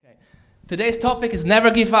Today's topic is never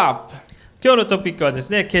give up. 今日のトピックはです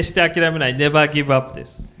ね、決して諦めない Never Give Up で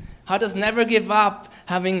す。How does never give up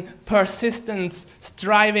having persistence,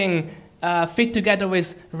 striving, fit together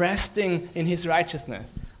with resting in His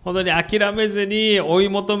righteousness? 本当に諦めずに追い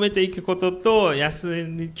求めていくことと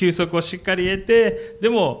休息をしっかり得て、で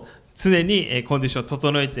も常にコンディションを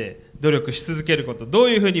整えて努力し続けること、どう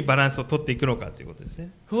いうふうにバランスを取っていくのかということです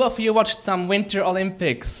ね。Who of you watched some Winter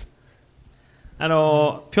Olympics? ピ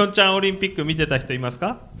ョンチャンオリンピック見てた人います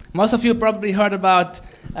か？ Most of you probably heard about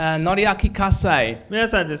Noriaki Kasai. 皆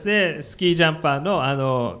さんですね、スキージャンパー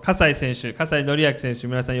の葛西選手、葛西紀明選手、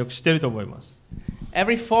皆さんよく知ってると思います。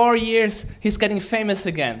Every 4 years, he's getting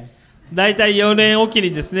famous again. だいたい4年おきに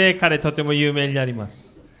ですね、彼とても有名になりま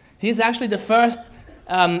す。He's actually the first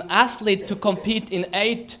athlete to compete in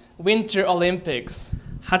 8 Winter Olympics.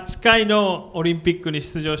 8回のオリンピックに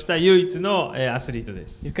出場した唯一のアスリートで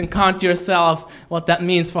す。You can count yourself what that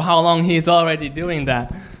means for how long he's already doing that.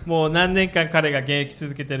 もう何年間彼が現役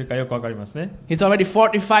続けているかよくわかりますね。He's already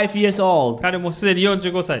 45 years old. 彼もすでに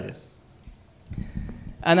45歳です。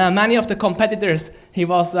And many of the competitors he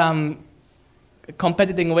was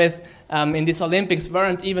competing with in these Olympics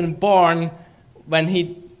weren't even born when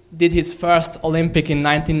he did his first Olympic in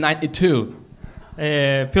 1992. ピ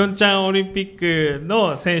ョンチャンオリンピック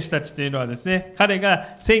の選手たちというのはですね、彼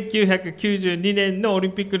が1992年のオリ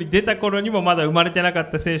ンピックに出た頃にもまだ生まれてなか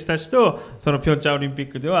った選手たちと、そのピョンチャンオリンピ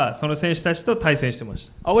ックではその選手たちと対戦してま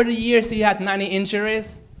した。Over the years he had many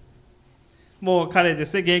injuries. もう彼で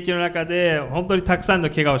すね、現役の中で本当にたくさんの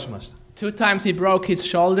怪我をしました。2 times he broke his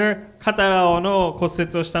shoulder. 肩の骨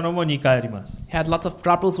折をしたのも2回あります。He had lots of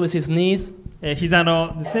troubles with his knees. 膝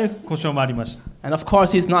のですね、故障もありました。And of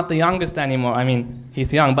course he's not the youngest anymore. I mean,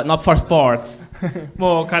 he's young, but not for sports.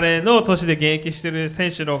 もう彼の年で現役している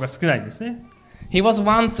選手の方が少ないですね。He was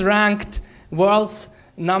once ranked world's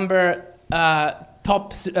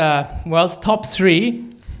top 3.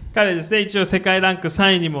 彼ですね、一応世界ランク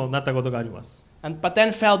3位にもなったことがあります。But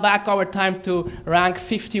then fell back over time to rank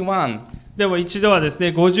 51. でも一度はですね、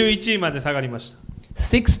51位まで下がりました。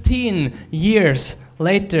16 years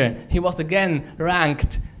later, he was again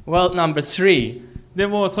ranked world number 3. で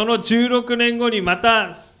もその16年後にま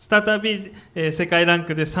た再び、世界ラン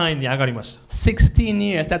クで3位に上がりました。16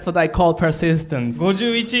 years, that's what I call persistence.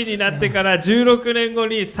 51位になってから16年後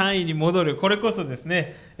に3位に戻る。これこそです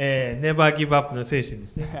ね、Never Give Up の精神で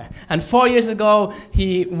すね。And 4 years ago,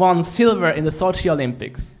 he won silver in the Sochi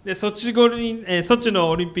Olympics. でソチの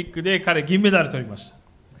オリンピックで彼銀メダル取りました。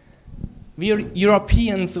We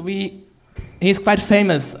Europeans, he's quite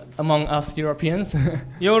famous among us Europeans.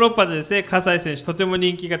 ヨーロッパでですね、葛西選手とても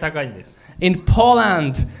人気が高いんです。In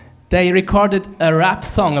Poland, they recorded a rap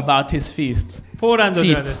song about his feasts. ポーランド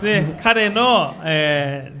ではですね、彼の、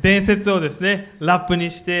伝説をですね、ラップに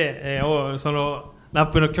して、そのラ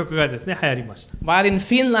ップの曲がですね、流行りました。While in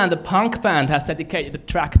Finland, a punk band has dedicated a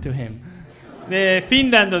track to him. で、フィ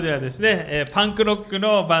ンランドではですね、パンクロック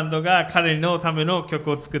のバンドが彼のための曲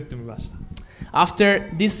を作ってみました。After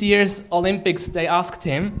this year's Olympics, they asked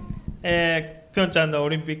him, ピョンチャンのオ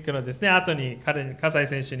リンピックのですね、後に葛西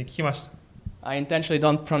選手に聞きました。I intentionally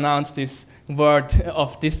don't pronounce this word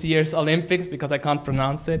of this year's Olympics because I can't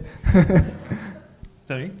pronounce it.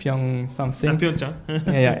 Sorry? Pyong something. ピョンチャン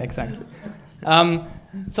yeah, exactly.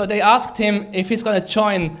 So they asked him if he's going to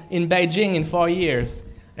join in Beijing in 4 years.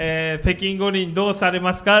 北京五輪どうされ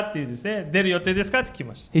ますかっていうですね、出る予定ですかって聞き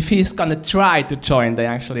ました。If he's going to try to join, they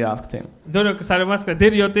actually asked him. 努力されますか、出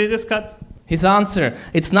る予定ですか。His answer,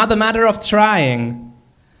 it's not a matter of trying.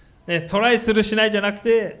 トライするしないじゃなく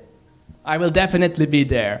て、I will definitely be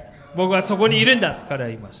there. 僕はそこにいるんだと彼は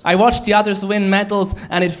言いました。I watched the others win medals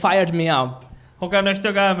and it fired me up. 他の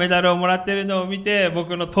人がメダルをもらっているのを見て、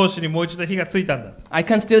僕の闘志にもう一度火がついたんだと。I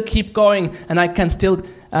can still keep going and I can still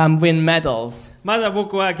win medals. まだ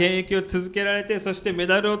僕は現役を続けられて、そしてメ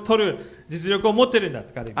ダルを取る実力を持ってるんだ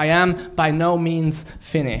と彼は言いました。 I am by no means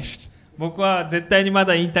finished. 僕は絶対にま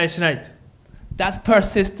だ引退しないと。That's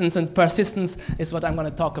persistence, and persistence is what I'm going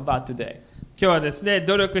to talk about today. 今日はですね、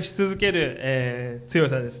努力し続ける、強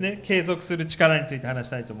さですね、継続する力について話し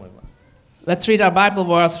たいと思います。Let's read our Bible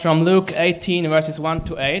verse from Luke 18 verses 1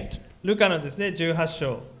 to 8. ルカのですね、18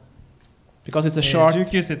章、Because it's a short,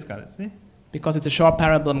 19節からですね。because it's a short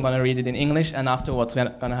parable, I'm going to read it in English, and afterwards we're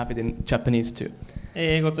going to have it in Japanese too.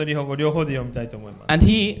 英語と日本語両方で読みたいと思います。And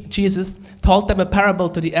he, Jesus, told them a parable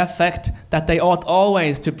to the effect that they ought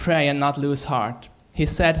always to pray and not lose heart. He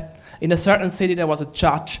said, in a certain city there was a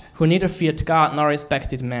judge who neither feared God nor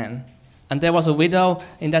respected men. And there was a widow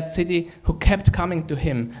in that city who kept coming to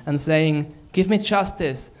him and saying, give me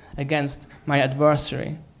justice against my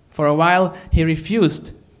adversary. For a while he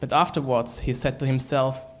refused, But afterwards he said to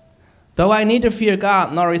himself, "Though I neither fear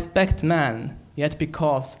God nor respect man, yet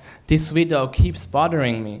because this widow keeps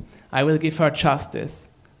bothering me, I will give her justice,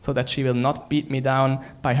 so that she will not beat me down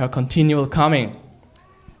by her continual coming."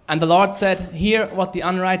 And the Lord said, "Hear what the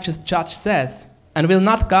unrighteous judge says. And will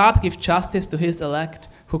not God give justice to his elect,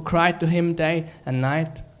 who cry to him day and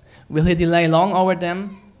night? Will he delay long over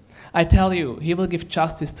them? I tell you, he will give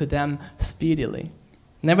justice to them speedily.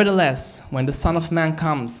 Nevertheless, when the Son of Man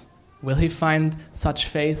comes, will he find such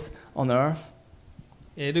faith on earth?"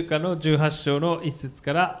 ルカの18章の1節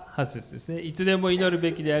から8節ですね。いつでも祈る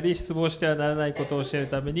べきであり、失望してはならないことを教える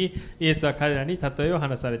ために、イエスは彼らに例えを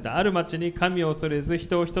話された。ある町に神を恐れず、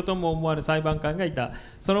人を人とも思わぬ裁判官がいた。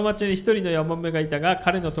その町に一人のヤモメがいたが、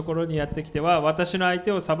彼のところにやってきては、私の相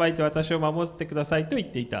手を裁いて私を守ってくださいと言っ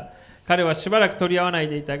ていた。彼はしばらく取り合わない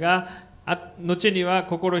でいたが、後には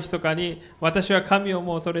心ひそかに、私は神を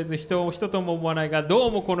も恐れず人を人とも思わないが、ど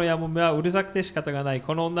うもこのヤモメはうるさくて仕方がない。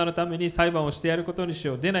この女のために裁判をしてやることにし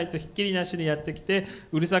よう。でないとひっきりなしにやってきて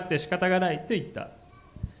うるさくて仕方がないと言った。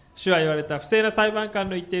主は言われた。不正な裁判官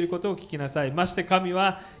の言っていることを聞きなさい。まして神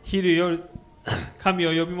は昼夜神を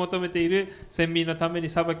呼び求めている先民のために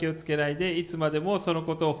裁きをつけないで、いつまでもその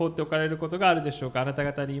ことを放っておかれることがあるでしょうか。あなた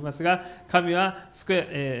方に言いますが、神は速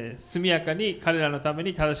やかに彼らのため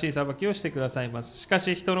に正しい裁きをしてくださいます。しか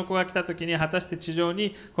し人の子が来た時に果たして地上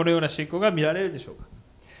にこのような信仰が見られるでしょうか。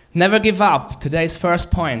 Never give up. Today's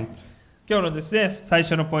first point. 今日のですね、最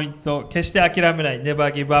初のポイント、決して諦めない、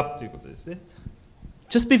Never give up ということですね。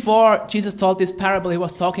 Just before Jesus told this parable, he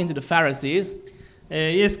was talking to the Pharisees.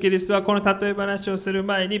 イエス・キリストはこの例え話をする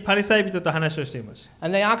前にパリサイ人と話をしていました。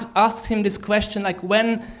 And they asked him this question, like,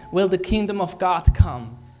 when will the kingdom of God come?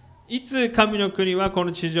 いつ神の国はこ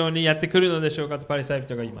の地上にやってくるのでしょうかとパリサイ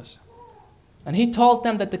人が言いました。 And he told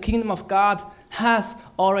them that the kingdom of God has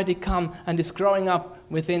already come and is growing up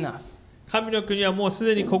within us. 神の国はもうす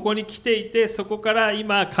でにここに来ていて、そこから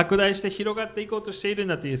今拡大して広がっていこうとしているん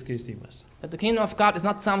だとイエス・キリスト言いました。 That the kingdom of God is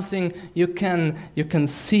not something you can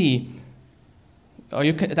see or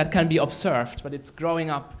that can be observed, but it's growing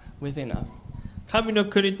up within us. 神の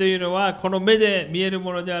国というのはこの目で見える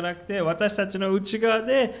ものではなくて、私たちの内側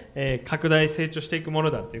で、拡大成長していくもの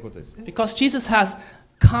だということですね。 Because Jesus has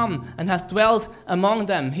come and has dwelt among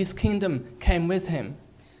them, his kingdom came with him.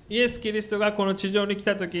 イエス・キリストがこの地上に来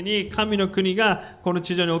たときに、神の国がこの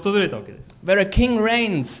地上に訪れたわけです。 Where a king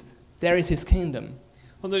reigns, there is his kingdom.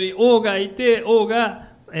 本当に王がいて、王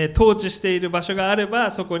が、統治している場所があれば、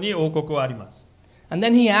そこに王国はあります。 And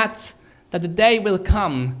then he adds that the day will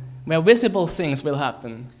come where visible things will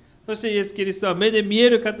happen. そしてイエス・キリストは目で見え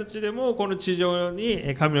る形でもこの地上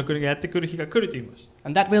に神の国がやってくる日が来ると言いました。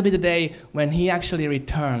 And that will be the day when he actually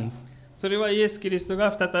returns. それはイエス・キリスト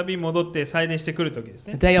が再び戻って再臨してくる時です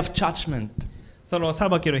ね。 The day of judgment. その裁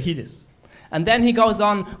きの日です。 And then he goes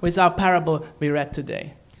on with our parable we read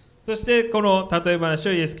today. そしてこの例え話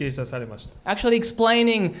をイエス・キリストはされました。 Actually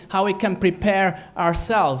explaining how we can prepare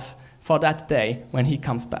ourselves for that day when he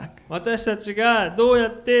comes back. 私たちがどうや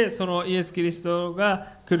ってそのイエス・キリストが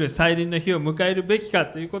来る再臨の日を迎えるべきか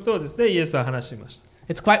ということをですね、イエスは話していました。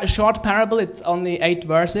 It's quite a short parable, it's only 8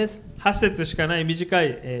 verses. 8節しかない短い、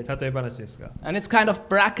例え話ですが、 And it's kind of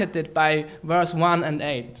bracketed by verse 1 and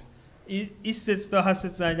 8. 1節と8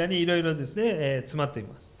節の間にいろいろですね、詰まってい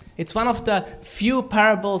ます。 It's one of the few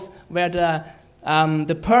parables where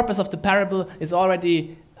the purpose of the parable is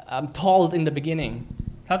already told in the beginning.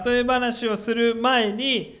 例え話をする前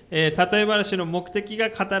に、例え話の目的が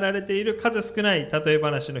語られている数少ない例え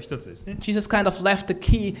話の一つですね。 Jesus kind of left the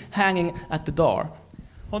key hanging at the door.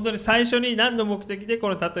 本当に最初に何の目的でこ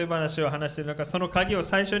の例え話を話しているのか、その鍵を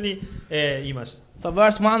最初に、言いました。 So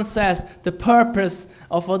verse 1 says, the purpose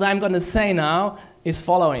of what I'm going to say now is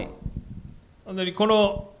following. 本当にこ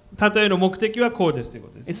の例えの目的はこうですというこ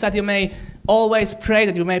とです。 It's that you may always pray,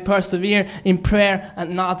 that you may persevere in prayer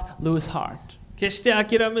and not lose heart. 決して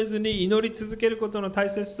諦めずに祈り続けることの大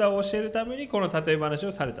切さを教えるためにこの例え話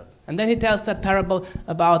をされたと。 And then he tells that parable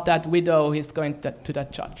about that widow who's going to that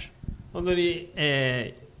church. 本当に、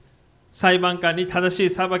裁判官に正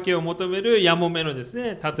しい裁きを求めるやもめのです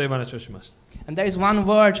ね、例え話をしました。 And there is one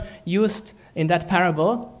word used in that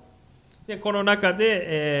parable. でこの中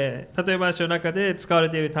で、例え話の中で使われ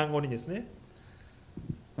ている単語にですね、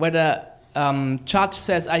 where the judge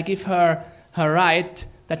says, I give her her right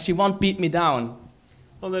that she won't beat me down.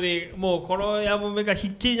 本当にもうこのやもめがひ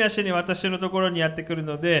っきりなしに私のところにやってくる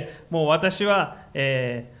ので、もう私は、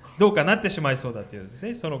どうかなってしまいそうだというです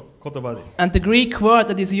ね、その言葉です。 And the Greek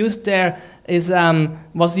word that is used there is,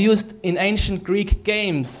 was used in ancient Greek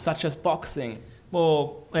games such as boxing.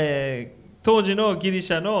 もう、当時のギリ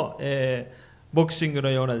シャの、ボクシングの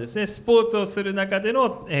ようなですね、スポーツをする中で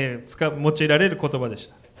の、用いられる言葉でし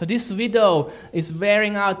た。So this widow is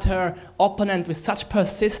wearing out her opponent with such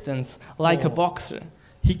persistence, like a boxer.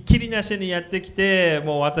 ひっきりなしにやってきて、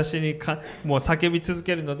もう私にもう叫び続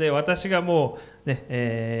けるので、私がもう、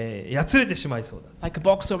ねやつれてしまいそうだ。Like a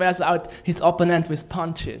boxer wears out his opponent with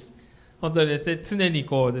punches. 本当にですね、常に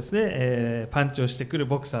こうですね、パンチをしてくる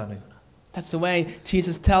ボクサーのような。That's the way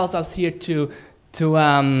Jesus tells us here to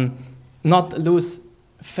not lose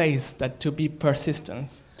faith, that to be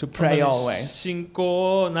persistent, to pray always. 信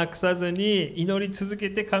仰をなくさずに祈り続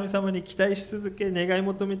けて神様に期待し続け、願い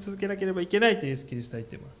求め続けなければいけないとイエス・キリストは言っ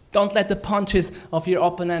ています。Don't let the punches of your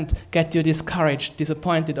opponent get you discouraged,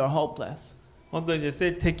 disappointed, or hopeless. 本当にです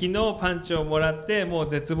ね、敵のパンチをもらってもう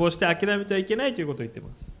絶望して諦めてはいけないということを言ってい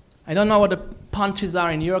ます。I don't know what the punches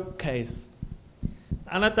are in your case.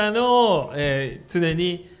 あなたの、常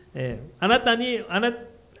に、あ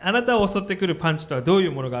なたを襲ってくるパンチとはどうい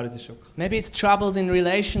うものがあるでしょうか。 Maybe it's troubles in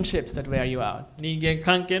relationships that wear you out. 人間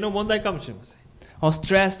関係の問題かもしれません。 Or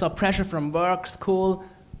stress or pressure from work, school.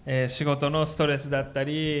 仕事のストレスだった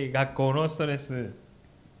り、学校のストレス。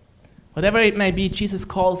Whatever it may be, Jesus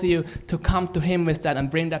calls you to come to Him with that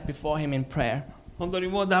and bring that before Him in prayer. 本当に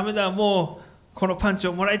もうダメだ、もうこのパンチ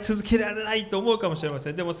をもらい続けられないと思うかもしれま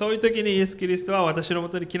せん。でもそういう時にイエス・キリストは私のも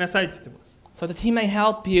とに来なさいと言っています。So that He may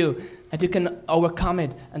help you, that you can overcome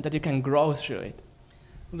it and that you can grow through it.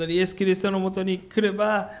 本当にイエス・キリストのもとに来れ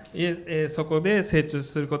ば、そこで成長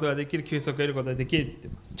することができる、休息を得ることができると言って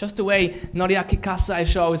います。Just the way Noriaki Kasai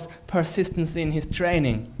shows persistence in his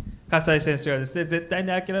training. 葛西選手はですね、絶対に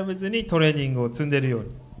諦めずにトレーニングを積んでいるよう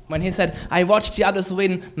に。When he said, I watched the others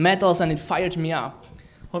win medals and it fired me up.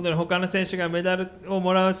 本当に他の選手がメダルを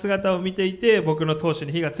もらう姿を見ていて、僕の闘志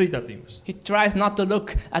に火がついたと言いました。He tries not to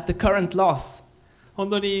look at the current loss. 本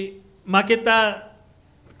当に負けた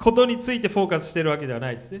ことについてフォーカスしているわけではな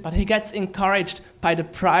いですね。But he gets encouraged by the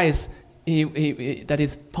prize that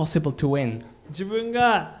is possible to win. 自分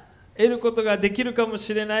が得ることができるかも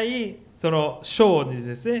しれないその賞に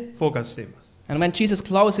ですね、フォーカスしています。And when Jesus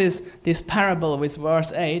closes this parable with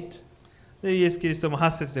verse 8, でイエス・キリストも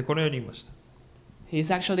8節でこのように言いました。he's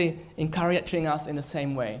actually encouraging us in the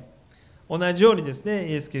same way. 同じようにですね、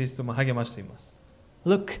イエス・キリストも励ましています。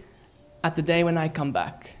Look at the day when I come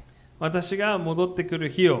back. 私が戻ってくる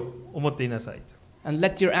日を思っていなさいと。And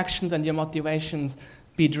let your actions and your motivations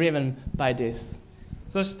be driven by this.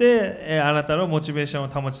 そして、あなたのモチベーションを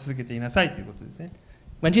保ち続けていなさいということですね。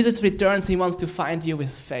When Jesus returns, he wants to find you with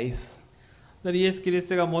faith. イエス・キリス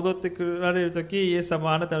トが戻ってくられるとき、イエス様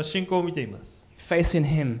はあなたの信仰を見ています。Faith in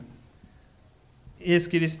him. イエス・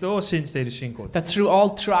キリストを信じている信仰です。That through all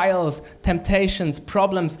trials, temptations,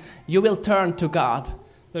 problems, you will turn to God.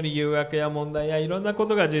 誘惑や問題やいろんなこ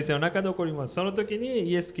とが人生の中で起こります。その時に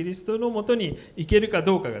イエス・キリストのもとに行けるか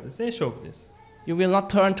どうかがですね、勝負です。You will not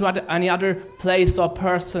turn to any other place or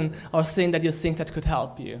person or thing that you think that could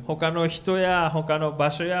help you. 他の人や他の場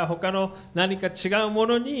所や他の何か違うも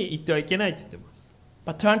のに行ってはいけないと言っています。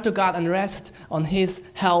But turn to God and rest on His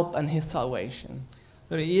help and His salvation.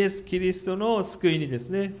 イエス・キリストの救いにです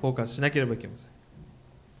ね、フォーカスしなければいけません。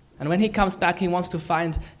And when He comes back, He wants to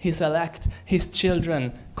find His elect, His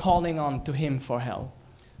children, calling on to Him for help.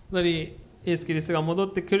 イエス・キリストが戻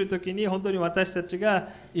ってくるときに本当に私たちが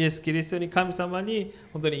イエス・キリストに神様に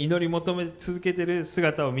本当に祈り求め続けている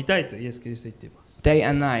姿を見たいとイエス・キリストは言っています。Day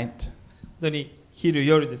and night. 本当に昼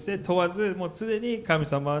夜ですね、問わずもう常に神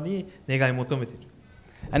様に願い求めている。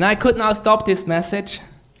And I could now stop this message.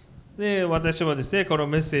 で私もですね、この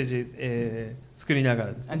メッセージ、作りなが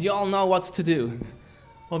らですね、 And you all know what to do.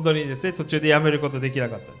 本当にですね、途中でやめることできな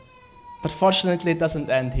かったです。 But fortunately, it doesn't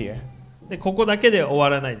end here. でここだけで終わ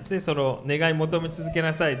らないですね。その願い求め続け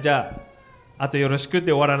なさい、じゃああとよろしくっ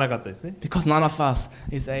て終わらなかったですね。 Because none of us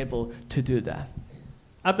is able to do that.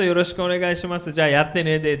 あとよろしくお願いします、じゃあやって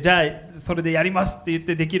ね、でじゃあそれでやりますって言っ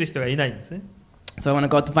てできる人がいないんですね。 So I want to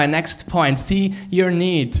go to my next point. See your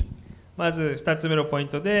need. まず2つ目のポイン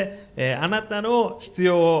トで、あなたの必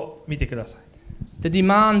要を見てください。 The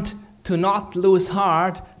demand to not lose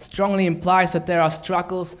heart strongly implies that there are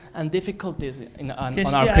struggles and difficulties on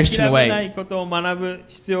決 our して Christian 諦めな way. いことを学ぶ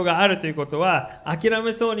必要があるということは、諦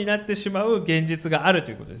めそうになってしまう現実がある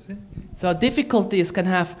ということですね。 So difficulties can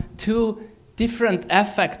have two different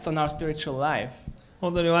effects on our spiritual life.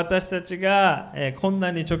 本当に私たちが、困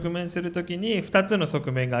難に直面するときに2つの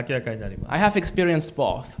側面が明らかになります。 I have experienced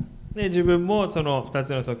both. で自分もその2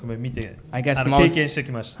つの側面を見て I guess 経験して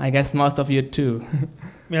きました。 I guess most of you too.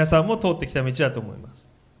 皆さんも通ってきた道だと思います。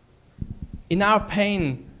 In our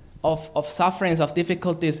pain of sufferings, of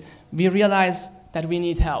difficulties, we realize that we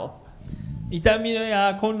need help. 痛み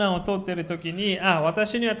や困難を通っているときに、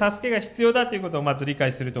私には助けが必要だということをまず理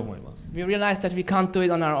解すると思います。We realize that we can't do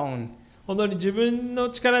it on our own. 本当に自分の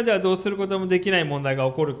力ではどうすることもできない問題が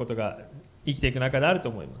起こることが生きていく中であると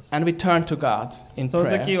思います。And we turn to God in その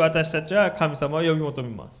時 prayer. 私たちは神様を呼び求め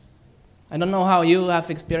ます。I don't know how you have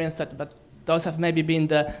experienced that, but those have maybe been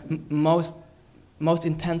the most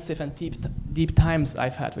intensive and deep times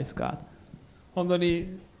I've had with God. 本当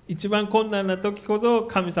に一番困難な時こそ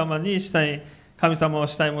神様を主体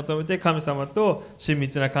求めて神様と親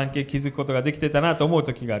密な関係を築くことができてたなと思う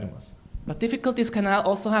時があります。But difficulties can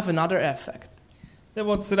also have another effect. で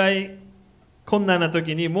も辛い困難な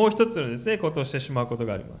時にもう一つのですねことをしてしまうこと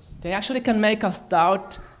があります。They actually can make us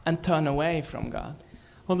doubt and turn away from God.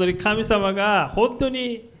 本当に神様が本当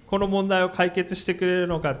にこの問題を解決してくれる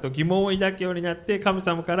のかと疑問を抱くようになって神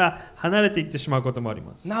様から離れていってしまうこともあり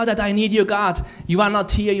ます。Now that I need you, God, you are not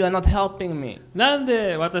here, you are not helping me. なん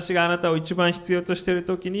で私があなたを一番必要としている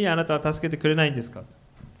時にあなたは助けてくれないんですか？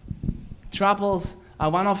 Troubles are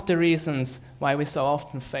one of the reasons why we so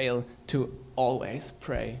often fail to always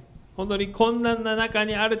pray. 本当に困難な中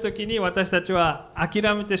にある時に私たちは諦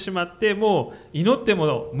めてしまってもう祈って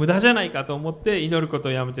も無駄じゃないかと思って祈ること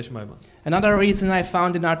をやめてしまいます。 Another reason I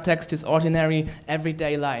found in our text is ordinary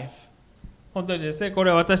everyday life. 本当にですねこ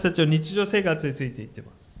れは私たちの日常生活について言ってい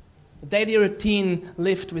ます。 Daily routine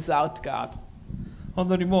lived without God. 本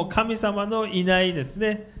当にもう神様のいないです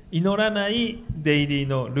ね祈らないデイリー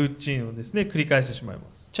のルーチンをですね繰り返してしまいま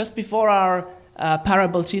す。 Just before our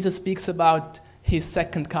parable, Jesus speaks about his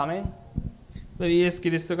second coming. イエス・キ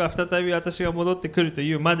リストが再び私が戻ってくると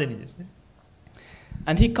いうまでにですね。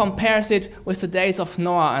And he compares it with the days of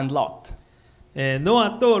Noah and Lot. ノ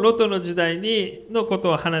アとロトの時代のこ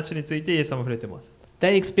とを話についてイエス様も触れています。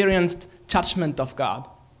They experienced judgment of God.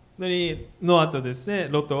 ノアとですね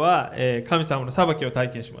ロトは神様の裁きを体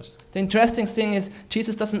験しました。The interesting thing is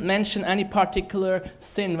Jesus doesn't mention any particular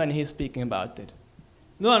sin when he's speaking about it.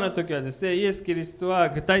 ノアの時はですねイエス・キリストは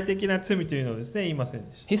具体的な罪というのをですね言いません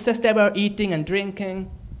でした。 He says they were eating and drinking.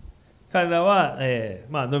 彼らは、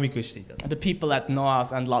飲み食いしていた。 The people at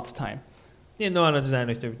Noah's and Lot's time. でノアの時代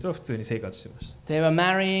の人々は普通に生活していました。 They were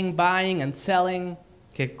marrying, buying and selling,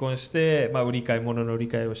 結婚して、売り買い物の売り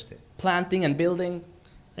買いをして planting and building.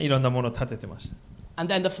 いろんなものを建ててました。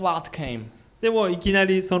 And then the flood came. でもいきな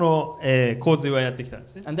りその、洪水はやってきたんで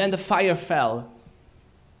すね。 And then the fire fell.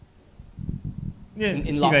 で In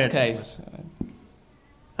火がや Lot's ってきまし case.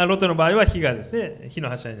 た。ロトの場合は火がですね火の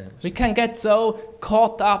柱になりました。 We can get so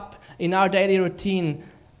caught up in our daily routine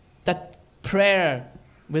that prayer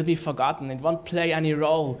will be forgotten. It won't play any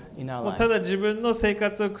role in our もう life. ただ自分の生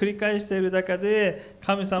活を繰り返している中で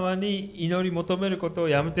神様に祈り求めることを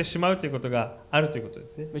やめてしまうということがあるということで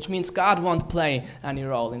すね。 Which means God won't play any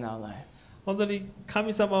role in our life. 本当に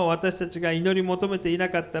神様を私たちが祈り求めていな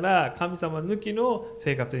かったら神様抜きの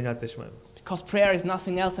生活になってしまいます。 Because prayer is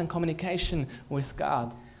nothing else than communication with God.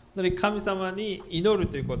 本当に神様に祈る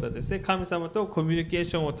ということはですね神様とコミュニケー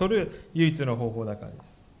ションを取る唯一の方法だからで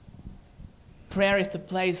す。 Prayer is the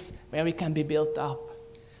place where we can be built up.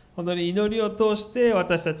 本当に祈りを通して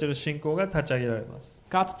私たちの信仰が立ち上げられます。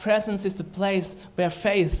 God's presence is the place where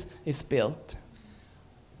faith is built.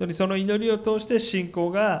 本当にその祈りを通して信仰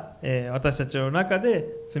が、私たちの中で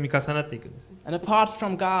積み重なっていくんです。 And apart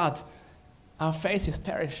from God, our faith is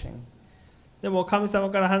perishing. でも神様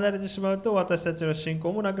から離れてしまうと私たちの信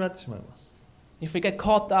仰もなくなってしまいます。 If we get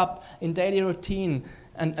caught up in daily routine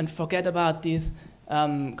and forget about this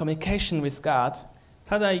communication with God,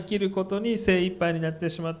 ただ生きることに精一杯になって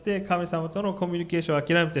しまって神様とのコミュニケーションを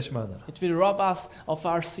諦めてしまうなら it will rob us of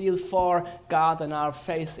our zeal for God and our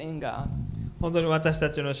faith in God. 本当に私た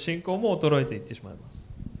ちの信仰も衰えていってしまいます。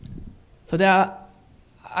 So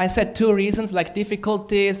I said two reasons, like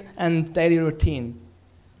difficulties and daily routine.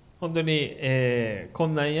 本当に、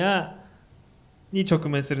困難に直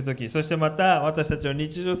面するとき、そしてまた私たちの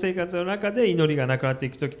日常生活の中で祈りがなくなって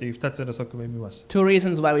いくときという2つの側面を見ました。 Two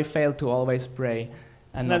reasons why we fail to always pray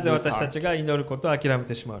and な not ぜ lose 私た heart. ちが祈ることを諦め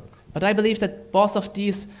てしまうのか。 But I believe that both of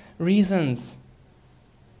these reasons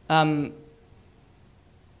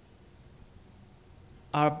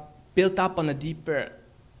are built up on a deeper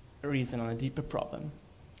reason, on a deeper problem.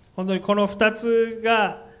 本当にこの2つ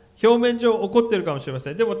が表面上起こっているかもしれま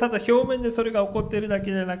せん。でもただ表面でそれが起こっているだ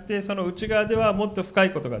けじゃなくて、その内側ではもっと深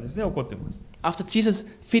いことがですね起こっています。 After Jesus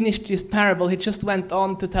finished this parable, he just went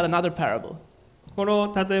on to tell another parable. こ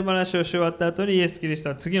の例え話をし終わった後にイエス・キリスト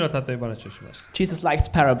は次の例え話をしました。 Jesus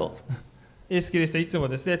liked parables, イエス・キリストはいつも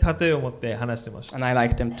ですね例えを持って話してました。 and I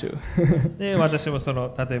liked them too. で私もそ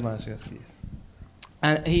の例え話が好きです。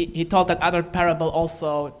 And he told that other parable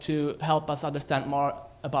also to help us understand more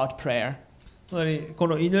about prayer. つまりこ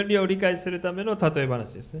の祈りを理解するための例え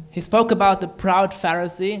話ですね。He spoke about the proud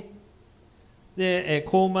Pharisee で、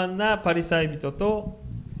高慢なパリサイ人と、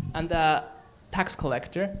and the tax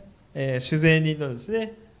collector, 主税人のです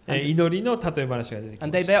ね、祈りの例え話が出てきま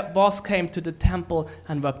and they した。 both came to the temple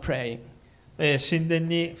and were praying. 神殿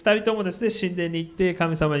に2人ともですね、神殿に行って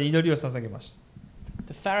神様に祈りを捧げまし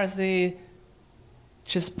た。 The Pharisee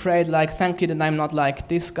just prayed like, "Thank you that I'm not like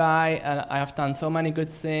this guy, and I have done so many good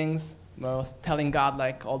things." Well, telling God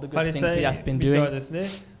like all the パ good リ things サ he イ has been 人は doing. ですね、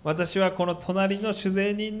私はこの隣の主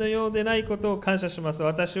税人のようでないことを感謝します。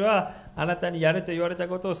私はあなたにやれと言われた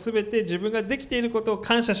ことをすべて自分ができていることを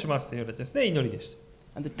感謝しますというようなですね、祈りでした。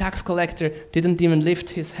And the tax collector didn't even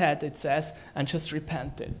lift his head, it says, and just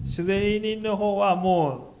repented. 主税人の方は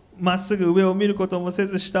もうまっすぐ上を見ることもせ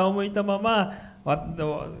ず下を向いたまま、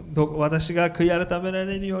私が悔い改めら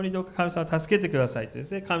れるようにどうか神様を助けてくださいとで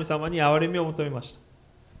すね、神様に憐れみを求めました。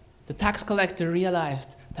The tax collector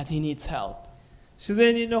realized that he needs help. 主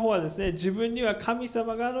税人の方はですね、自分には神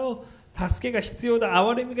様がの助けが必要だ、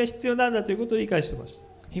憐れみが必要なんだということを理解していました。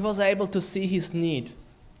He was able to see his need.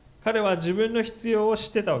 彼は自分の必要を知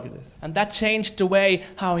ってたわけです。And that changed the way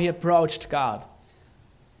how he approached God.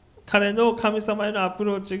 彼の神様へのアプ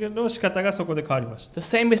ローチの仕方がそこで変わりました。 The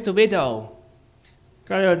same with the widow.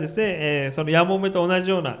 彼はですね、そのやもめと同じ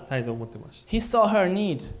ような態度を持っていました。 He saw her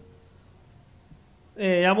need.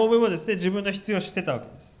 やもめもですね、自分の必要を知ってたわけ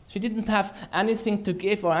です。She didn't have anything to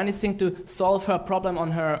give or anything to solve her problem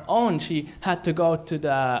on her own. She had to go to the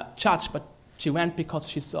church, but she went because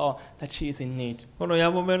she saw that she is in need. この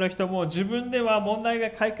やもめの人も自分では問題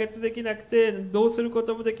が解決できなくて、どうするこ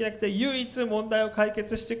ともできなくて、唯一問題を解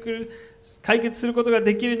決することが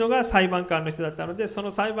できるのが裁判官の人だったので、そ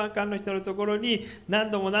の裁判官の人のところに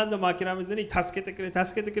何度も何度も諦めずに助けてくれ、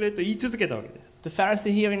助けてくれと言い続けたわけです。The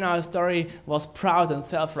Pharisee here in our story was proud and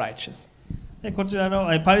self-righteous. でこちらの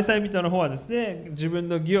パリサイ人の方はですね、自分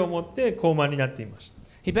の義を持って高慢になっていました。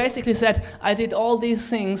He basically said, I did all these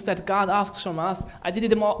things that God asks from us. I did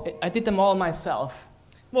them all myself.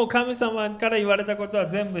 もう神様から言われたことは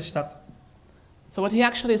全部したと。So what he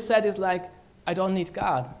actually said is like, I don't need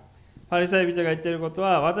God. パリサイ人が言っていること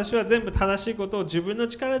は、私は全部正しいことを自分の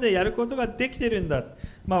力でやることができているんだ。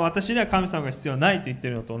私には神様が必要ないと言って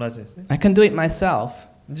いるのと同じですね。I can do it myself.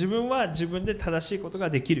 自分は自分で正しいことが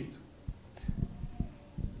できる。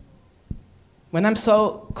When I'm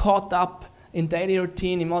so caught up in daily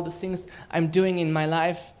routine, in all the things I'm doing in my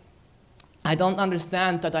life, I don't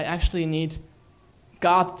understand that I actually need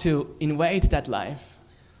God to invade that life.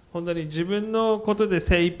 本当に自分のことで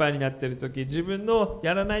精一杯になっているとき、自分の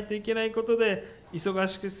やらないといけないことで忙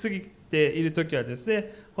しくすぎているときはです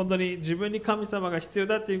ね、本当に自分に神様が必要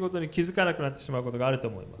だということに気づかなくなってしまうことがあると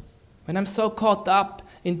思います。When I'm so caught up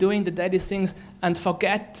in doing the daily things and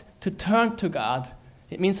forget to turn to God,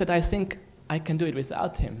 it means that I think I can do it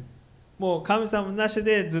without Him. もう神様なし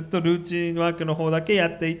でずっとルーチンワークの方だけや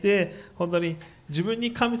っていて、本当に自分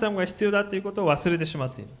に神様が必要だということを忘れてしま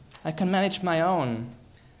っている。I can manage my own.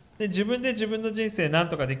 で自分で自分の人生何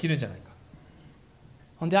とかできるんじゃないか。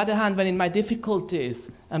On the other hand, when in my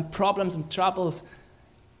difficulties and problems and troubles,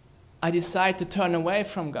 I decide to turn away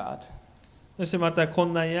from God. そしてまた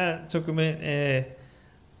困難や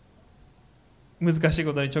難しい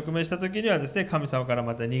ことに直面したときにはですね、神様から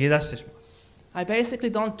また逃げ出してしまう。I basically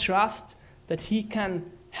don't trust that He can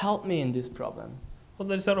help me in this problem. 本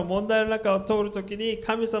当にその問題の中を通るときに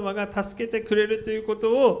神様が助けてくれるというこ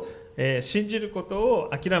とを、信じることを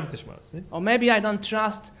諦めてしまうんですね。Or maybe I don't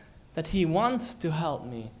trust that He wants to help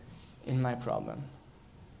me in my problem.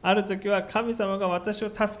 あるときは神様が私を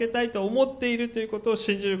助けたいと思っているということを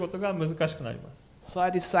信じることが難しくなります。So I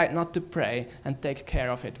decide not to pray and take care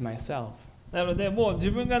of it myself. なのでもう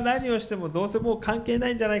自分が何をしてもどうせもう関係な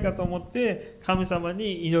いんじゃないかと思って神様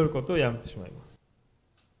に祈ることをやめてしまいます。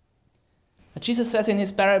Jesus says in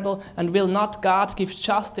his parable, and will not God give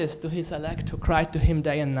justice to his elect who cry to him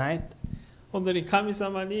day and night? 本当に神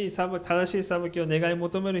様に正しい裁きを願い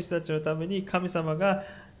求める人たちのために神様が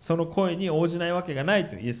その声に応じないわけがない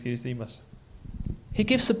とイエス・キリスト言いました。He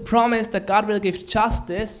gives a promise that God will give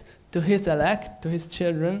justice to his elect, to his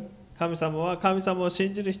children. 神様は神様を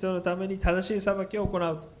信じる人のために正しい裁きを行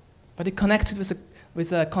うと。But he connects it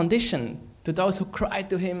with a condition to those who cry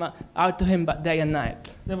to him, out to him day and night.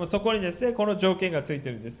 でもそこにですね、この条件がついて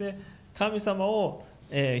るんですね。神様を、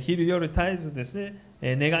昼夜絶えずですね、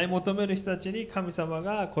願い求める人たちに神様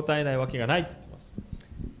が答えないわけがないと言っています。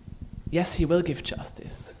Yes, he will give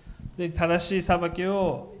justice. で、正しい裁き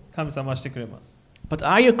を神様はしてくれます。But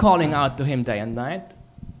are you calling out to him day and night?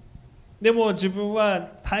 でも自分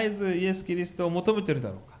は絶えずイエス・キリストを求めているだ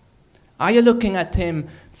ろうか。Are you looking at him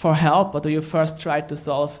for help, or do you first try to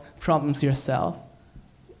solve problems yourself?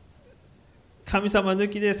 神様抜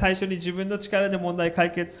きで最初に自分の力で問題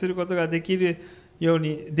解決することができるよう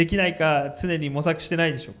にできないか常に模索してな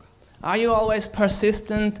いでしょうか。 Are you always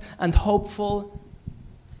persistent and hopeful?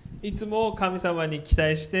 いつも神様に期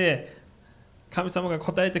待して神様が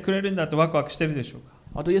答えてくれるんだとワクワクしてるでしょうか。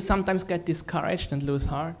 Or do you sometimes get discouraged and lose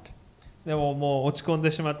heart? でももう落ち込ん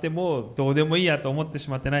でしまってもうどうでもいいやと思ってし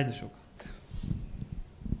まってないでしょうか。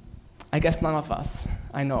 I guess none of us,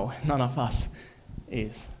 I know, none of us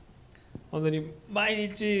is. 本当に毎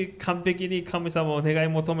日完璧に神様を願い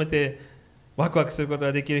求めてワクワクすること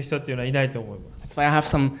ができる人っていうのはいないと思います。 That's why I have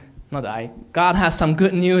some, not I, God has some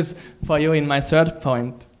good news for you in my third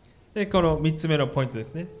point. でこの3つ目のポイントで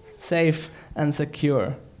すね。 Safe and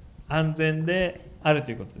secure. 安全である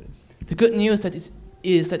ということです。 The good news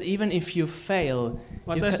is that even if you fail,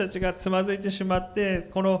 私たちがつまずいてしまって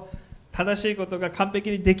この正しいことが完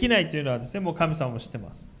璧にできないというのはですね、もう神様も知って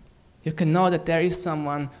ます。 you can know that there is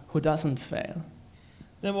someone who doesn't fail.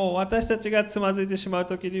 でも私たちがつまずいてしまう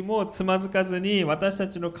時にもつまずかずに私た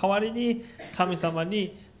ちの代わりに神様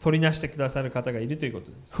に取りなしてくださる方がいるというこ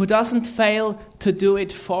とです。 Who doesn't fail to do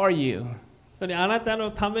it for you. 本当にあなた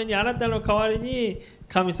のためにあなたの代わりに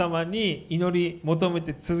神様に祈り求め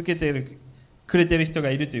て続けているくれている人が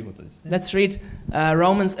いるということですね。 Let's read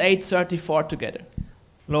Romans 8:34 together.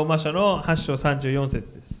 ローマ書の8章34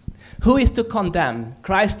節です。 Who is to condemn?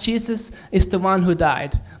 Christ Jesus is the one who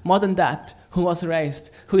died. More than that, who was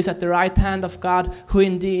raised, who is at the right hand of God, who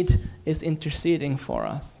indeed is interceding for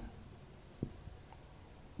us.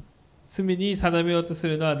 罪に定めようとす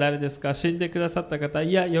るのは誰ですか。死んでくださった方、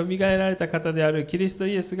いや、よみがえられた方であるキリスト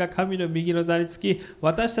イエスが神の右の座につき、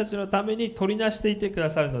私たちのために取りなしていてくだ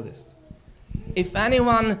さるのです。 If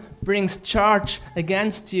anyone brings charge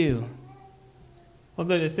against you, 本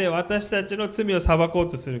当にですね、私たちの罪を裁こう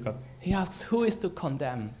とするか。 he asks, who is to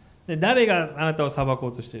condemn? で誰があなたを裁こ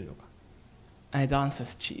うとしているのか。 And it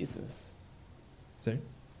answers Jesus. Sorry?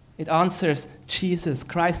 It answers Jesus.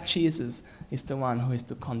 Christ Jesus is the one who is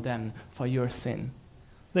to condemn for your sin.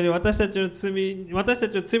 で私たちを罪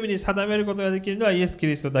に定めることができるのはイエス・キ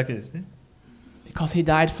リストだけですね。Because he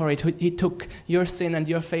died for it. He took your sin and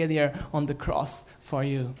your failure on the cross for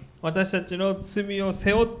you. 私たちの罪を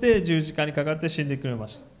背負って十字架にかかって死んでくれま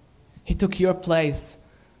した。 He took your place.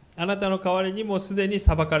 あなたの代わりにもうすでに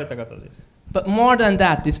裁かれた方です。 But more than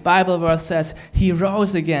that, this Bible verse says he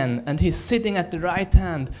rose again and he's sitting at the right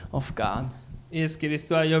hand of God. イエス・キリス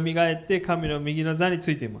トはよみがえって神の右の座に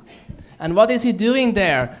ついています。 And what is he doing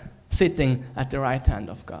there, sitting at the right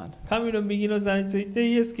hand of God? 神の右の座について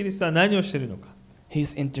イエス・キリストは何をしているのか。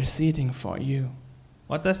 He's interceding for you.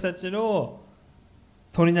 私たちの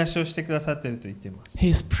取りなしをしてくださっていると言っています。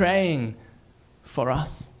 He's praying for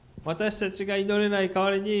us. 私たちが祈れない代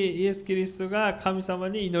わりにイエス・キリストが神様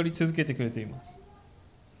に祈り続けてくれています。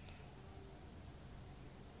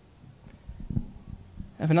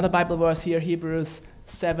 I have another Bible verse here, Hebrews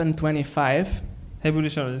 7:25. ヘブル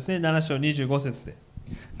書のですね、7章25節で。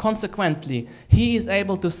Consequently, he is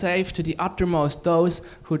able to save to the uttermost those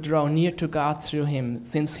who draw near to God through him,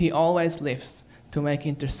 since he always lives to make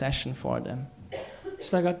intercession for them. し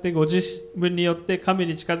たがってご自分によって神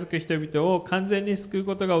に近づく人々を完全に救う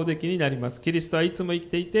ことがおできになります。キリストはいつも生き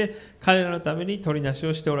ていて彼らのために取りなし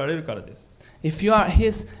をしておられるからです。 If you are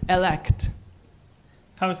his elect,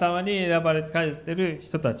 神様に選ばれている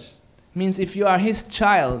人たち、 means if you are his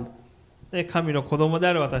child, で神の子供で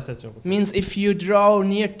ある私たちのこと、 means if you draw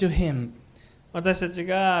near to him, 私たち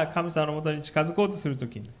が神様のもとに近づこうとすると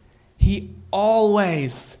きに he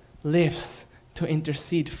always lives to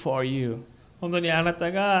intercede for you. 本当にあな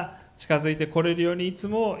たが近づいてこれるようにいつ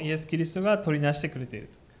もイエス・キリストが取りなしてくれている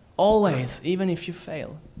と。 Always, even if you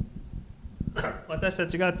fail. 私た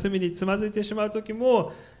ちが罪につまずいてしまうとき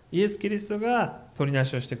もイエス・キリストが取りな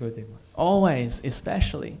しをしてくれています。 Always,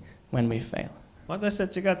 especially when we fail. 私た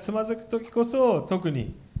ちがつまずくときこそ特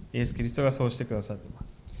にイエス・キリストがそうしてくださっていま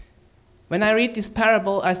す。 When I read this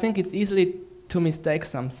parable, I think it's easily to mistake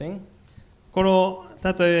something. この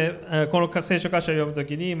聖書箇所を読むと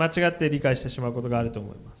きに間違って理解してしまうことがあると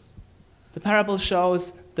思います。 The parable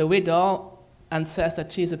shows the widow and says that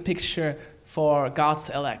she's a picture for God's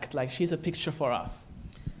elect, like she's a picture for us.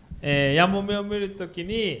 やもめを見るとき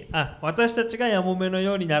に私たちがやもめの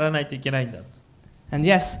ようにならないといけないんだと。 And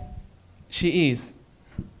yes, she is.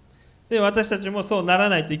 で私たちもそうなら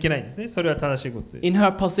ないといけないんですね。それは正しいことです。 In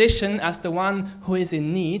her position as the one who is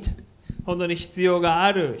in need, 本当に必要が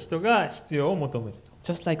ある人が必要を求めると。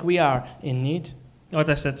 just like we are in need.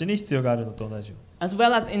 私たちに必要があるのと同じように。 As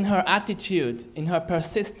well as in her attitude, in her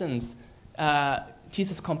persistence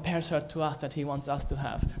Jesus compares her to us that he wants us to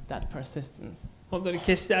have that persistence. 本当に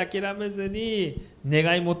決して諦めずに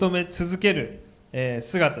願い求め続ける、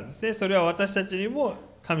姿ですね。それは私たちにも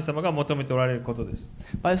神様が求めておられることです。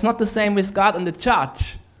But it's not the same with God and the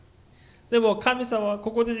church. でも神様は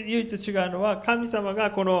ここで唯一違うのは神様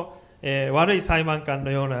がこの、悪い裁判官の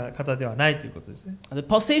ような方ではないということですね。The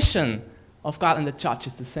position of God and the church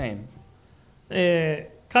is the same.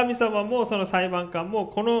 神様もその裁判官も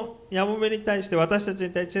このやもめに対して私たち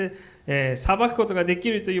に対して、裁くことができ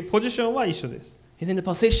るというポジションは一緒です。He's in the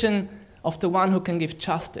position of the one who can give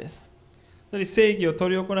justice. 正義を執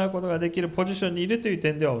り行うことができるポジションにいるという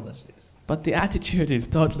点では同じです。But the attitude is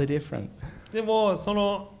totally different. でもそ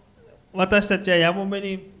の私たちはやもめ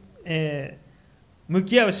に、向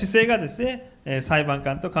き合う姿勢がですね、裁判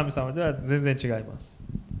官と神様では全然違います。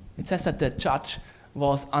It says that the judge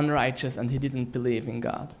was unrighteous and he didn't believe in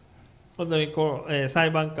God. 本当にこう、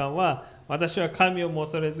裁判官は私は神をも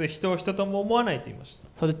恐れず人を人とも思わないと言いまし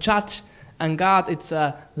た。So the judge and God, it's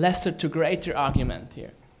a lesser to greater argument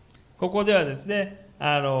here. ここではですね、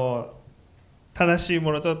正しい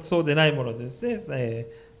ものとそうでないものですね、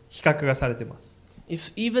比較がされています。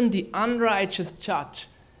If even the unrighteous judge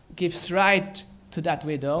gives right to that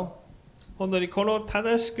widow, 本当にこの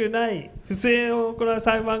正しくない不正を行う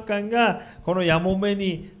裁判官がこのやもめ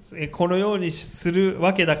にこのようにする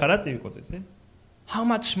わけだからということですね。how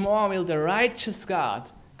much more will the righteous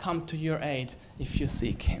God come to your aid if you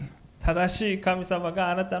seek him? 正しい神様が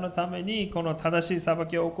あなたのためにこの正しい裁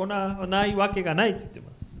きを行わないわけがないと言っていま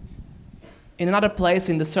す。In another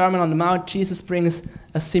place in the Sermon on the Mount, Jesus brings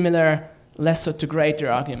a similar lesser to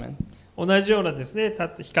greater argument. 同じようなですね、比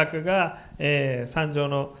較が、三条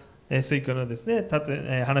の水教のですね、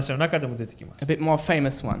話の中でも出てきます。A bit more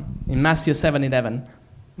famous one in Matthew 7:11.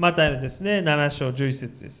 マタイのですね、7章11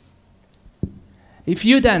節です。If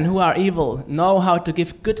you then, who are evil, know how to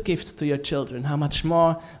give good gifts to your children, how much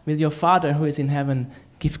more will your Father who is in heaven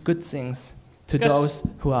give good things to those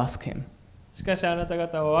who ask him? しかしあなた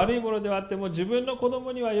方は悪いものではあっても自分の子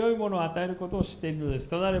供には良いものを与えることを知っているのです。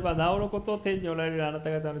となればなおのことを天におられるあな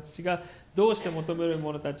た方の父がどうして求める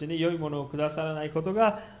者たちに良いものをくださらないこと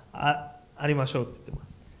が ありましょうと言っていま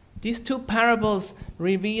す。These two parables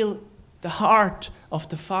reveal the heart of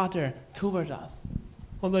the Father toward us.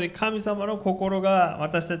 本当に神様の心が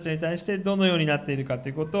私たちに対してどのようになっているかと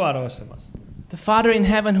いうことを表しています。The Father in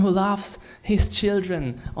heaven who loves his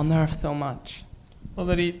children on earth so much. 本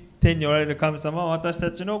当に天におられる神様は私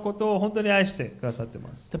たちのことを本当に愛してくださってい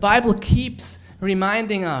ます。The Bible keeps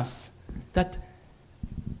reminding us that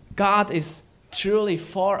God is truly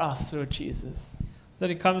for us through Jesus. 本当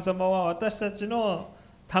に神様は私たちの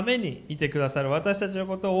ためにいてくださる、私たちの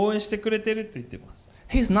ことを応援してくれていると言っています。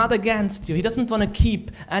He's not against you. He doesn't want to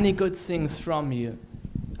keep any good things from you.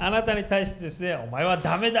 あなたに対してですね、お前は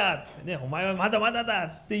ダメだって、ね、お前はまだまだだ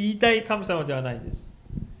って言いたい神様ではないです。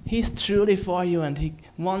He's truly for you and he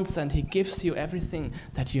wants and he gives you everything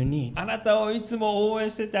that you need. あなたをいつも応援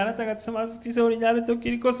してて、あなたがつまずきそうになると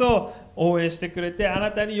きにこそ応援してくれて、あ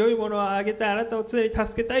なたに良いものをあげたい、あなたを常に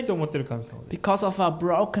助けたいと思っている神様です。Because of our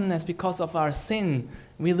brokenness, because of our sin,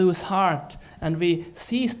 we lose heart and we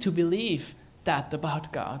cease to believe that about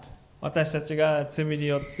God. 私たちが罪に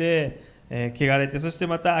よって、汚れて、そして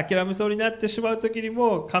また諦めそうになってしまうときに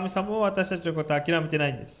も神様は私たちのことを諦めてな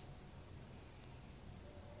いんです。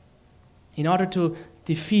In order to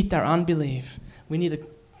defeat our unbelief, we need a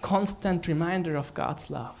constant reminder of God's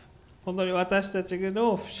love. 本当に私たち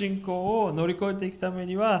の不信仰を乗り越えていくため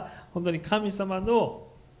には、本当に神様が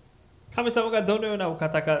どのようなお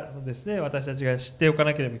方かですね、私たちが知っておか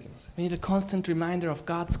なければいけません。We need a constant reminder of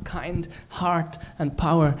God's kind heart and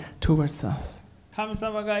power towards us. 神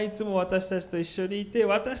様がいつも私たちと一緒にいて、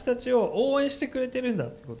私たちを応援してくれているんだ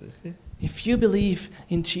ということですね。If you believe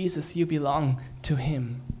in Jesus, you belong to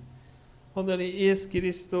Him. 本当にイエス・キ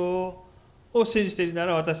リストを信じているな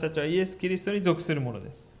ら、私たちはイエス・キリストに属するもの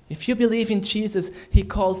です。If you believe in Jesus, He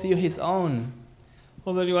calls you His own.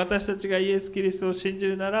 本当に私たちがイエス・キリストを信じ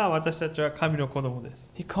るなら、私たちは神の子供で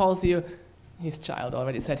す。He calls you His child,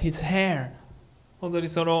 already said, His heir. 本当に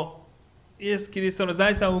そのイエス・キリストの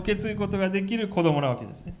財産を受け継ぐことができる子供なわけ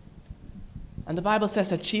ですね。And the Bible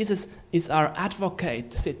says that Jesus is our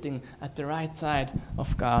advocate sitting at the right side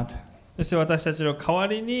of God. そして私たちの代わ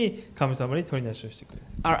りに神様に取りなしをしてくれる。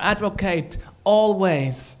Our advocate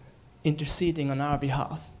always interceding on our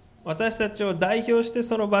behalf. 私たちを代表して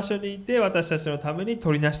その場所にいて、私たちのために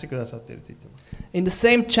取りなしてくださっていると言っています。In the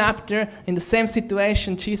same chapter, in the same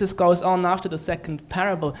situation, Jesus goes on after the second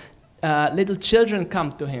parable. Little children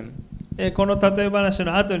come to him. この例え話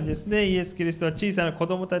の後にですね、イエス・キリストは小さな子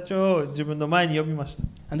供たちを自分の前に呼びました。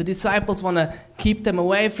And the disciples want to keep them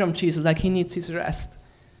away from Jesus, like he needs his rest.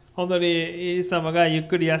 本当にイエス様がゆっ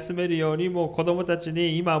くり休めるように、もう子供たち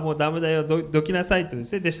に今はもうダメだよ、どきなさいとで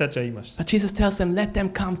すね、弟子たちは言いました。But Jesus tells them, let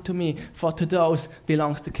them come to me, for to those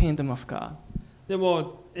belongs the kingdom of God. で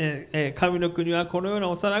も、神の国はこのような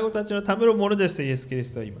幼子たちのためのものですとイエス・キリ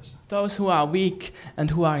ストは言いました。Those who are weak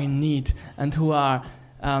and who are in need and who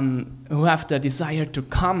have the desire to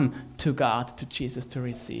come to God, to Jesus, to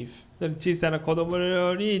receive. 小さな子供の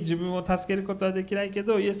ように自分を助けることはできないけ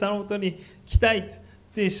ど、イエス様のもとに来たいと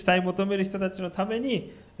したい求める人たちのため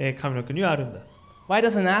に、神の国はあるんだ。Why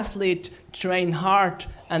does an athlete train hard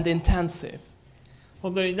and intensive?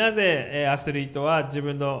 本当になぜアスリートは自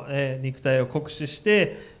分の肉体を酷使し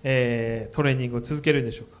てトレーニングを続けるん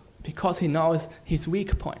でしょうか。 Because he knows his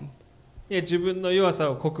weak point. 自分の弱さ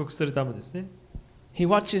を克服するためですね。He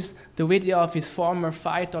watches the video of his former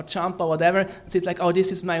fight or jump or whatever, and he's like, oh,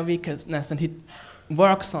 this is my weakness, and he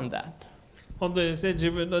works on that. 本当にですね、自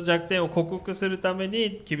分の弱点を克服するため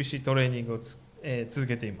に厳しいトレーニングを続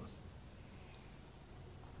けています。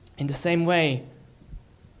In the same way,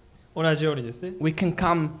 同じようにですね、we can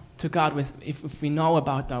come to God if we know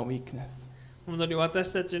about our weakness. 本当に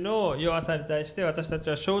私たちの弱さに対して私たち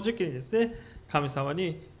は正直にですね、神様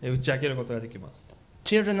に打ち明けることができます。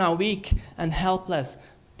Children are weak and helpless,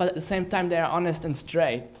 but at the same time they are honest and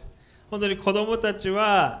straight. 本当に子供たち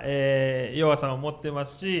は、弱さを持ってま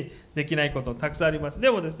すし、できないことたくさんあります。で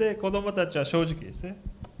もですね、子供たちは正直ですね。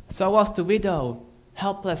So was the widow,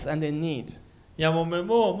 helpless and in need. やもめ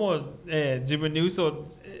ももう、自分に嘘を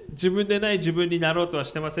自分でない自分になろうとは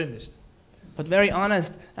してませんでした。But very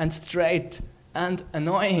honest and straight and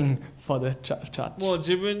annoying for the church. もう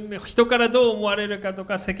自分人からどう思われるかと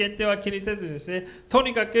か世間体は気にせずですね、と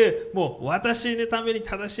にかくもう私のために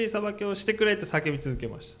正しい裁きをしてくれと叫び続け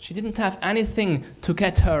ました。She didn't have anything to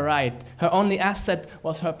get her right. Her only asset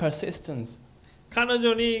was her persistence. 彼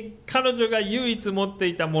女が唯一持って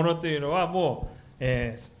いたものというのはもう、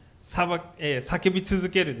叫び続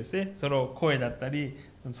けるですね、その声だったり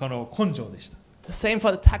その根性でした。 The same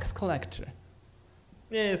for the tax collector.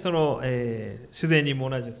 その、自然人も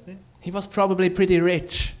同じですね。He was probably pretty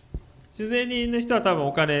rich, 自然人の人は多分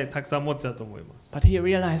お金たくさん持ってたと思います。 but he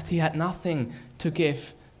realized he had nothing to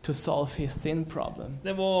give to solve his sin problem.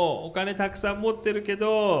 でもお金たくさん持ってるけ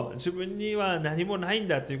ど自分には何もないん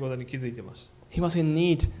だということに気づいてました。 He was in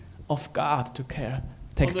need of God to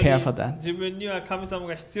take care for that. 自分には神様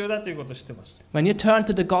が必要だということを知ってました。 When you turn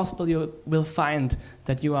to the gospel, you will find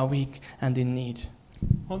that you are weak and in need.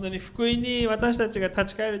 本当に福音に私たちが立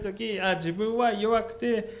ち返るとき、自分は弱く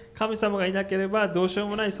て神様がいなければどうしよう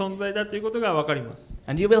もない存在だということが分かります。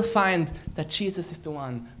 And you will find that Jesus is the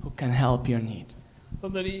one who can help your need.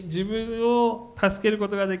 本当に自分を助けるこ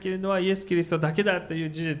とができるのはイエス・キリストだけだという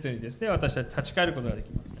事実にですね、私たち立ち返ることができ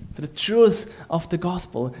ます。 So the truth of the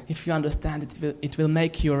gospel, if you understand it, it will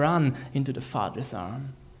make you run into the Father's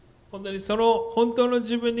arm. 本当にその本当の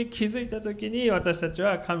自分に気づいたときに私たち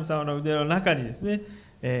は神様の腕の中にですね、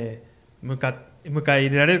迎え入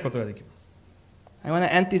れられることができます。 I want to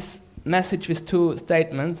end this message with two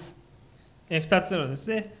statements. 2つのです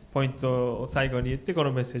ね、ポイントを最後に言ってこ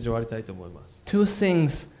のメッセージを終わりたいと思います。 Two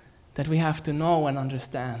things that we have to know and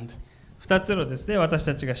understand. 2つのですね、私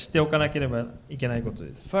たちが知っておかなければいけないこと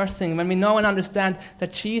です。 First thing, when we know and understand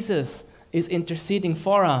that Jesus is interceding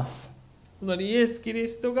for us, イエス・キリ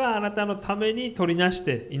ストがあなたのために取りなし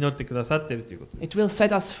て祈ってくださっているということです。 it will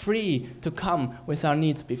set us free to come with our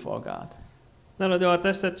needs before God. なので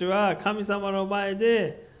私たちは神様の前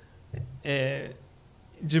で、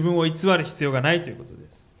自分を偽る必要がないということで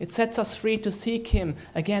す。 It sets us free to seek Him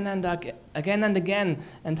again and again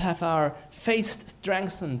and have our faith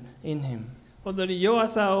strengthened in Him. 本当に弱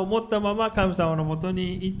さを持ったまま神様のもと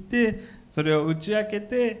に行ってそれを打ち明け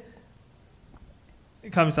て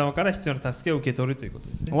神様から必要な助けを受け取るということ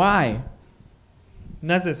ですね。 Why?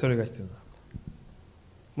 なぜそれが必要なのか。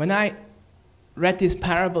 When I read this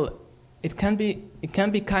parable, it can be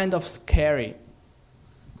kind of scary.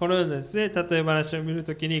 このようなですね、例え話を見る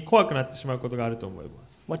ときに怖くなってしまうことがあると思いま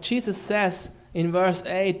す。 What Jesus says in verse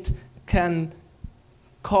 8 can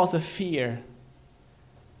cause a fear.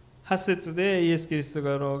 8節でイエス・キリス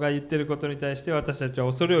トが言っていることに対して私たちは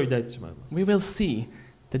恐れを抱いてしまいます。 We will see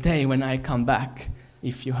the day when I come back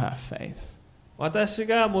if you have faith. 私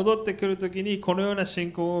が戻ってくるときにこのような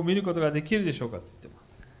信仰を見ることができるでしょうかと言っていま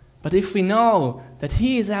す。 But if we know that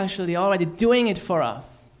He is actually already doing it for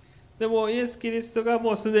us, でもイエス・キリストが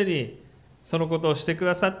もうすでにそのことをしてく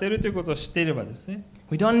ださっているということを知っていればですね、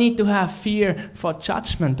We don't need to have fear for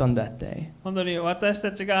judgment on that day. 本当に私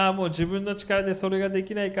たちがもう自分の力でそれがで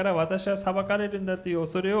きないから私は裁かれるんだという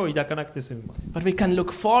恐れを抱かなくて済みます。But we can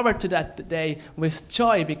look forward to that day with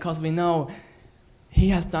joy because we know He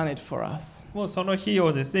has done it for us. もうその日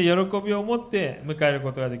をですね、喜びを持って迎える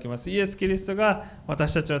ことができます。イエス・キリストが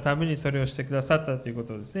私たちのためにそれをしてくださったというこ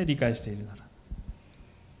とをですね、理解しているなら。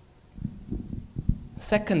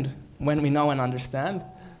Second, when we know and understand.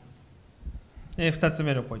 2つ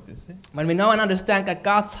目のポイントですね。When we know and understand that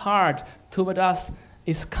God's heart toward us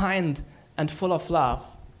is kind and full of love.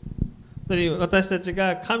 私たち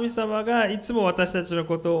が神様がいつも私たちの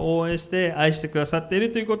ことを応援して愛してくださっている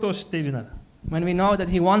ということを知っているなら。When we know that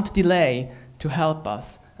He won't delay to help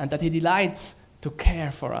us and that He delights to care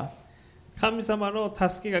for us. 神様の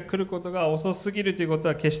助けが来ることが遅すぎるということ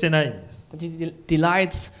は決してないんです。That He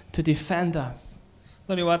delights to defend us.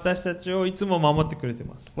 私たちをいつも守ってくれてい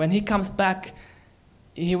ます。When He comes back,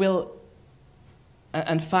 He will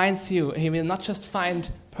and finds you. He will not just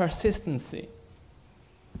find persistency.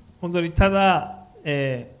 本当にただ、イ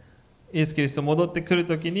エス・キリスト戻ってくる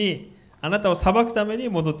ときにあなたを裁くために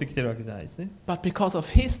戻ってきているわけじゃないですね。But because of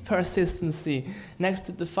His persistency,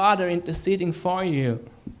 next to the Father interceding for you.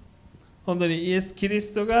 本当にイエス・キリ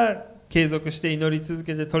ストが継続して祈り続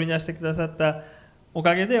けて取りなしてくださったお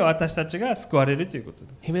かげで私たちが救われるということ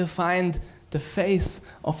です。He will find the face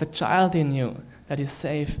of a child in you that is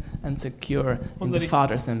safe and secure in the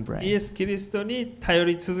Father's embrace. イエス・キリストに頼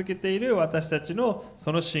り続けている私たちのそ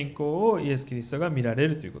の信仰をイエス・キリストが見られ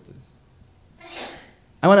るということです。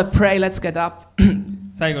I want to pray. Let's get up.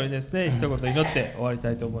 最後にですね、一言祈って終わりた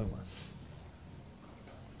いと思います。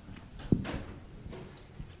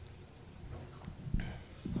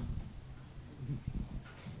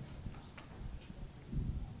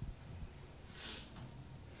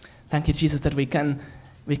Thank you, Jesus, that we can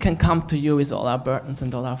come to you with all our burdens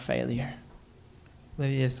and all our failure.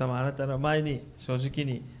 イエス様、あなたの前に正直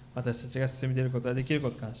に私たちが進み出ることができるこ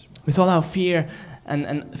とを感謝します。With all our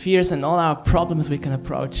fears and all our problems, we can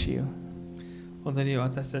approach you. 本当に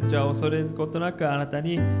私たちは恐れることなくあなた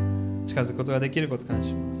に近づくことができることを感謝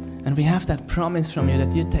します。And we have that promise from you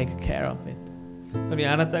that you take care of it. 本当に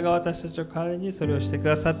あなたが私たちの代わりにそれをしてく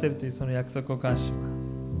ださっているというその約束を感謝しま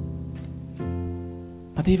す。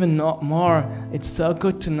But even more, it's so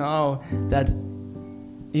good to know that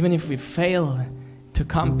even if we fail to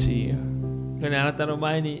come to you, あなたの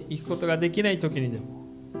前に行くことができない時にでも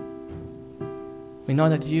we know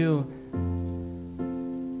that you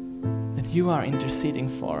are interceding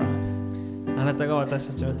for us. あなたが私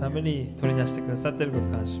たちのために取り出してくださっていること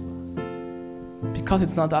を感謝します。Because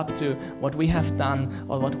it's not up to what we have done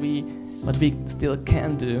or what we still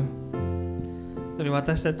can do.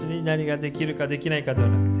 私たちに何ができるかできないかでは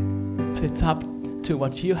なくて、But it's up to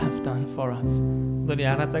what you have done for us. 本当に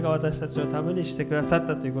あなたが私たちのためにしてくださっ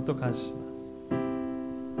たということを感謝します。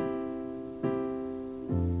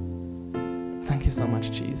Thank you so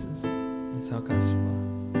much, Jesus. そう感謝しま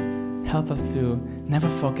す。Help us to never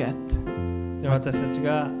forget. 私たち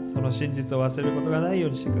がその真実を忘れることがないよ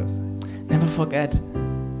うにしてください。Never forget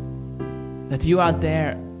that you are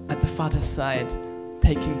there at the Father's side,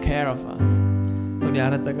 taking care of us. 本当に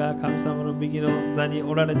あなたが神様の右の座に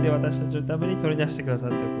おられて私たちのために取り出してくださっ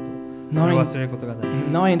ていることを忘れることがない。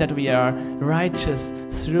Knowing that we are righteous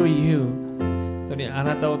through you. 本当にあ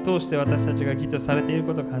なたを通して私たちが義とされている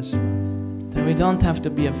ことを感謝します。That we don't have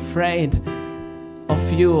to be afraid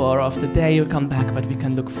of you or of the day you come back, but we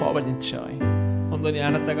can look forward in joy. 本当に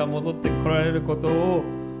あなたが戻ってこられることを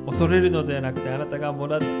恐れるのではなくて、あなたが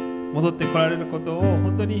戻ってこられることを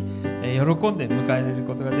本当に喜んで迎えられる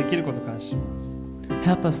ことができることを感謝します。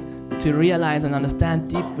Help us to realize and understand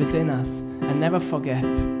deep within us and never forget.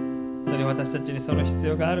 私たちにその必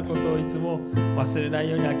要があることをいつも忘れない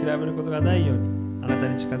ように、諦めることがないように、あなた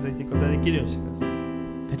に近づいていくことができるようにしてください。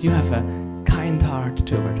That you have a kind heart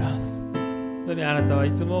toward us. 本当にあなたは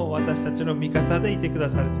いつも私たちの味方でいてくだ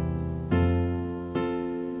さるというこ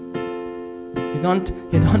と。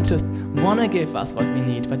You don't just want to give us what we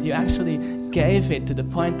need, but you actually gave it to the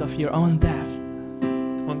point of your own death.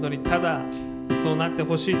 本当にただそうなって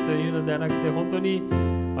ほしいというのではなくて、本当に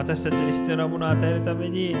私たちに必要なものを与えるため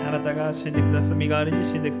にあなたが死んでくださ身代わりに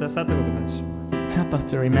死んでくださったことを感謝します。Help us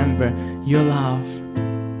to remember your love.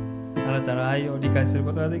 あなたの愛を理解する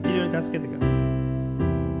ことができるように助けてください。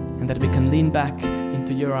And that we can lean back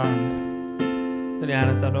into your arms. 本当にあ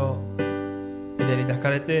なたの腕に抱か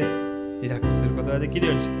れてリラックスすることができる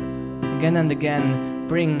ようにしてください。Again and again,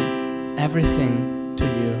 bring everything to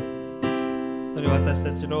you. 本当に私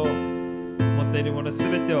たちの持っているものす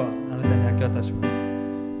べてをあなたに明け渡します。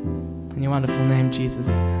In your wonderful name,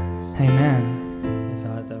 Jesus. Amen. イエス様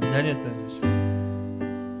何やったんでしょうか。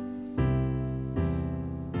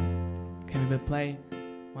Okay, we will play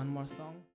one more song.